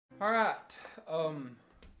All right.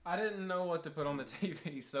 I didn't know what to put on the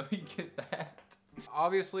TV, so you get that.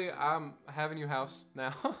 Obviously, I have a new house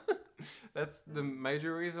now. That's the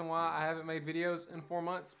major reason why I haven't made videos in 4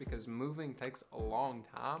 months, because moving takes a long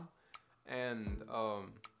time. And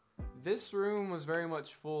this room was very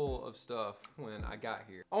much full of stuff when I got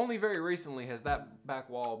here. Only very recently has that back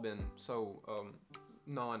wall been so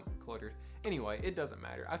non-cluttered. Anyway, it doesn't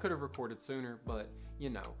matter. I could have recorded sooner, but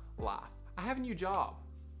you know, life. I have a new job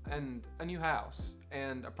and a new house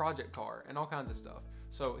and a project car and all kinds of stuff.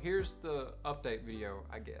 So here's the update video,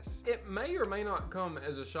 I guess. It may or may not come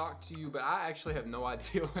as a shock to you, but I actually have no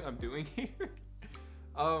idea what I'm doing here.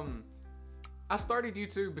 I started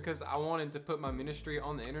YouTube because I wanted to put my ministry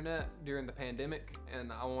on the internet during the pandemic,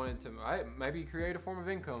 and I wanted to maybe create a form of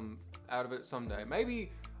income out of it someday.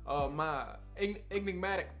 Maybe my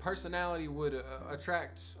enigmatic personality would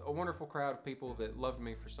attract a wonderful crowd of people that loved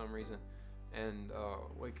me for some reason, and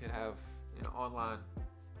we could have an online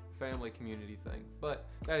family community thing. But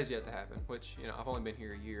that is yet to happen, which, you know, I've only been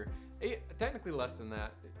here a year. Technically less than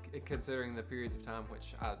that, considering the periods of time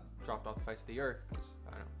which I dropped off the face of the earth, because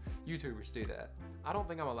I don't know, YouTubers do that. I don't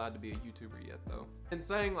think I'm allowed to be a YouTuber yet though. And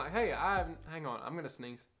saying like, hey, hang on, I'm gonna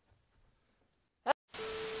sneeze.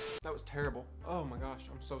 That was terrible. Oh my gosh,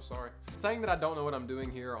 I'm so sorry. Saying that I don't know what I'm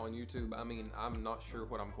doing here on YouTube, I mean, I'm not sure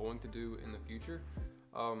what I'm going to do in the future.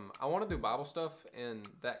 I want to do Bible stuff, and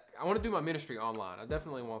that I want to do my ministry online. I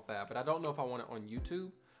definitely want that, but I don't know if I want it on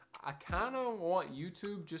YouTube. I kind of want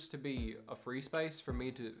YouTube just to be a free space for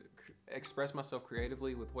me to express myself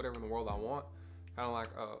creatively with whatever in the world I want. Kind of like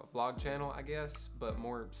a vlog channel, I guess, but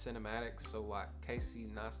more cinematic, so like Casey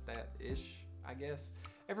Neistat-ish, I guess.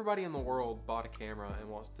 Everybody in the world bought a camera and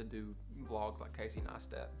wants to do vlogs like Casey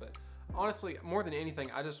Neistat, but honestly, more than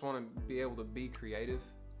anything, I just want to be able to be creative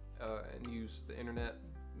and use the internet,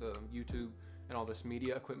 the YouTube, and all this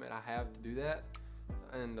media equipment I have to do that.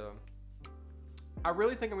 And I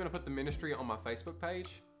really think I'm going to put the ministry on my Facebook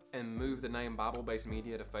page and move the name Bible-Based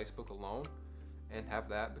Media to Facebook alone and have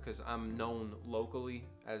that, because I'm known locally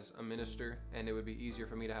as a minister, and it would be easier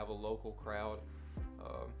for me to have a local crowd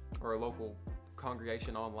or a local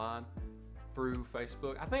congregation online through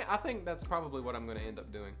Facebook. I think that's probably what I'm going to end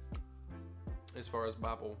up doing as far as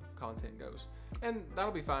Bible content goes, and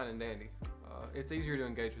that'll be fine and dandy. It's easier to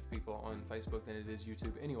engage with people on Facebook than it is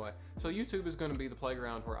YouTube anyway. So YouTube is going to be the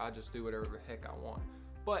playground where I just do whatever the heck I want.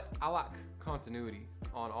 But I like continuity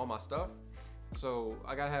on all my stuff. So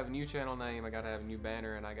I gotta have a new channel name, I gotta have a new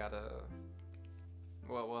banner, and I gotta,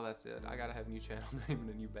 well that's it. I gotta have a new channel name and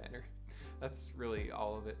a new banner. That's really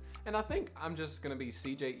all of it. And I think I'm just gonna be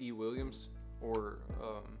CJE Williams or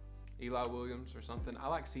Eli Williams or something. I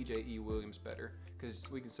like CJE Williams better because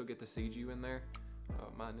we can still get the CG in there.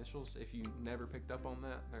 My initials, if you never picked up on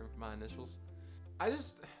that, they're my initials.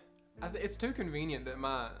 It's too convenient that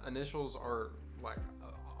my initials are like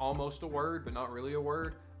almost a word, but not really a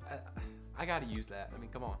word. I gotta use that. I mean,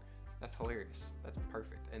 come on. That's hilarious. That's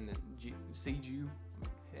perfect. And then CG,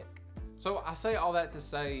 heck. So I say all that to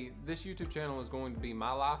say this YouTube channel is going to be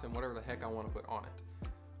my life and whatever the heck I want to put on it.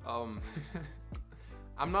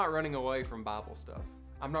 I'm not running away from Bible stuff.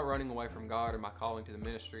 I'm not running away from God or my calling to the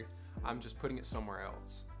ministry. I'm just putting it somewhere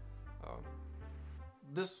else.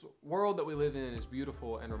 This world that we live in is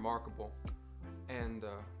beautiful and remarkable, and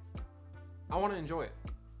I want to enjoy it.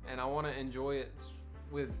 And I want to enjoy it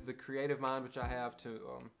with the creative mind which I have to,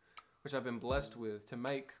 which I've been blessed with, to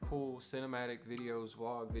make cool cinematic videos,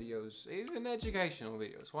 vlog videos, even educational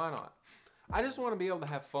videos. Why not? I just want to be able to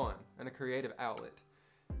have fun and a creative outlet.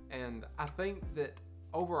 And I think that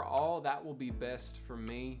overall that will be best for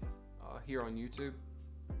me here on YouTube.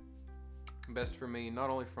 Best for me, not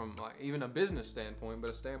only from like even a business standpoint, but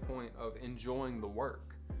a standpoint of enjoying the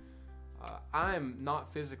work. I'm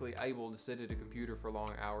not physically able to sit at a computer for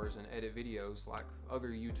long hours and edit videos like other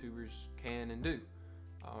YouTubers can and do.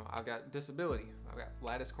 I've got disability. I've got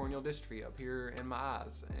lattice corneal dystrophy up here in my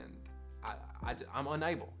eyes, and I'm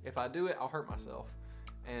unable. If I do it, I'll hurt myself.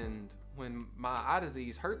 And when my eye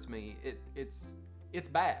disease hurts me, it's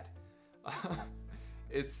bad.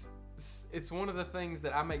 It's one of the things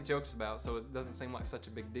that I make jokes about, so it doesn't seem like such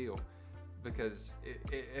a big deal, because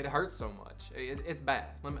it hurts so much. It's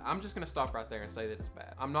bad. I'm just gonna stop right there and say that it's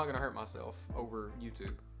bad. I'm not gonna hurt myself over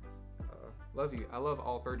YouTube. Love you. I love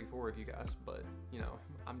all 34 of you guys, but you know,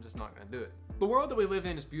 I'm just not gonna do it. The world that we live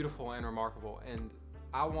in is beautiful and remarkable, and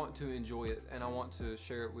I want to enjoy it, and I want to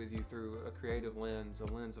share it with you through a creative lens, a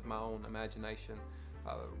lens of my own imagination.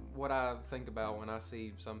 What I think about when I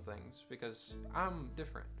see some things, because I'm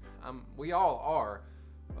different. We all are,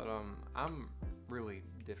 but I'm really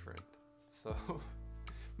different. So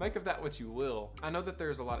make of that what you will. I know that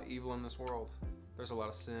there's a lot of evil in this world. There's a lot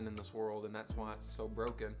of sin in this world, and that's why it's so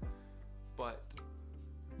broken. But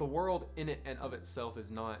the world in it and of itself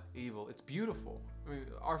is not evil. It's beautiful. I mean,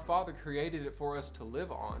 our Father created it for us to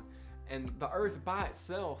live on, and the earth by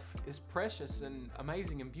itself is precious and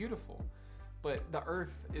amazing and beautiful. But the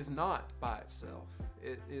earth is not by itself.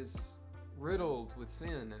 It is riddled with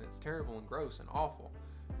sin, and it's terrible and gross and awful.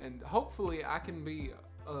 And hopefully I can be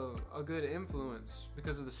a good influence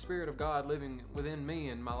because of the Spirit of God living within me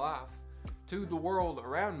and my life to the world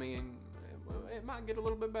around me, and it might get a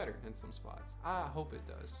little bit better in some spots. I hope it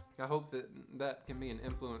does. I hope that that can be an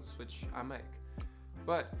influence which I make.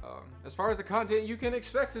 But as far as the content you can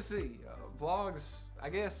expect to see, vlogs, I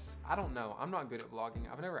guess, I don't know. I'm not good at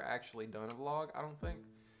vlogging. I've never actually done a vlog, I don't think.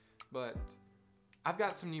 But I've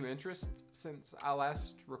got some new interests since I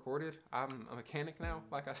last recorded. I'm a mechanic now,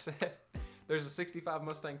 like I said. There's a 65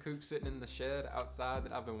 Mustang Coupe sitting in the shed outside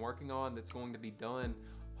that I've been working on that's going to be done.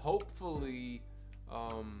 Hopefully,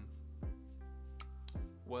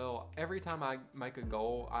 well, every time I make a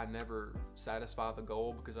goal, I never satisfy the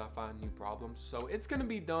goal because I find new problems. So it's gonna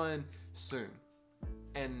be done soon.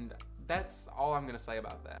 And that's all I'm gonna say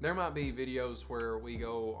about that. There might be videos where we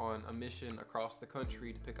go on a mission across the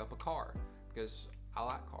country to pick up a car because I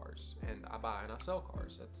like cars and I buy and I sell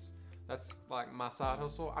cars. That's like my side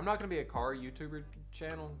hustle. I'm not gonna be a car YouTuber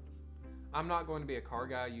channel. I'm not going to be a car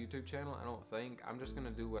guy YouTube channel, I don't think. I'm just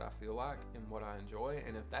gonna do what I feel like and what I enjoy.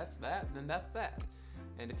 And if that's that, then that's that.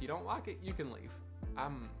 And if you don't like it, you can leave.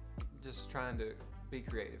 I'm just trying to be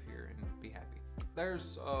creative here and be happy.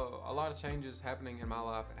 There's a lot of changes happening in my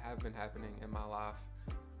life that have been happening in my life,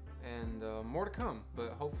 and more to come,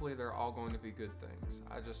 but hopefully they're all going to be good things.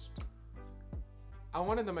 I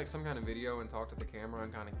wanted to make some kind of video and talk to the camera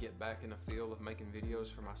and kind of get back in the field of making videos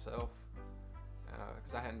for myself,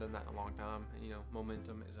 because I hadn't done that in a long time, and you know,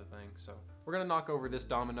 momentum is a thing. So we're gonna knock over this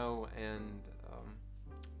domino, and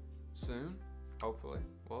soon, hopefully,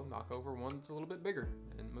 we'll knock over one that's a little bit bigger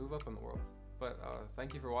and move up in the world. But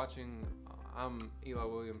thank you for watching. I'm Eli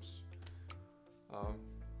Williams.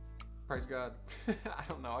 Praise God. I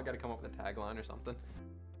don't know, I gotta come up with a tagline or something.